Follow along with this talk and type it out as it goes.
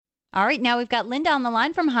All right, now we've got Linda on the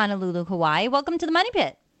line from Honolulu, Hawaii. Welcome to the Money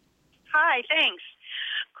Pit. Hi, thanks.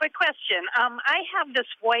 Quick question. I have this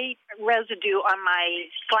white residue on my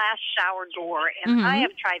glass shower door, and I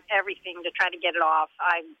have tried everything to try to get it off.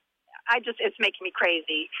 It's making me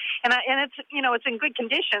crazy, and it's it's in good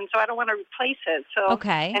condition, so I don't want to replace it. So,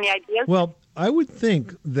 any ideas? Well, I would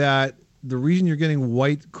think that the reason you're getting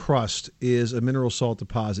white crust is a mineral salt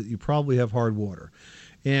deposit. You probably have hard water,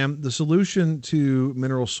 and the solution to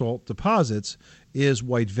mineral salt deposits is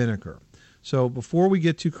white vinegar. So, before we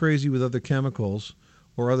get too crazy with other chemicals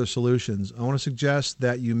or other solutions, I want to suggest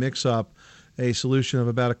that you mix up a solution of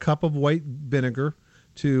about a cup of white vinegar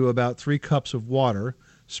to about 3 cups of water.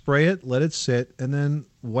 Spray it, let it sit, and then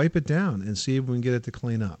wipe it down and see if we can get it to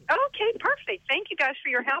clean up. Okay, perfect. Thank you guys for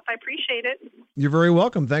your help. I appreciate it. You're very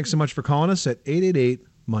welcome. Thanks so much for calling us at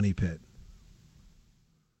 888-MONEY-PIT.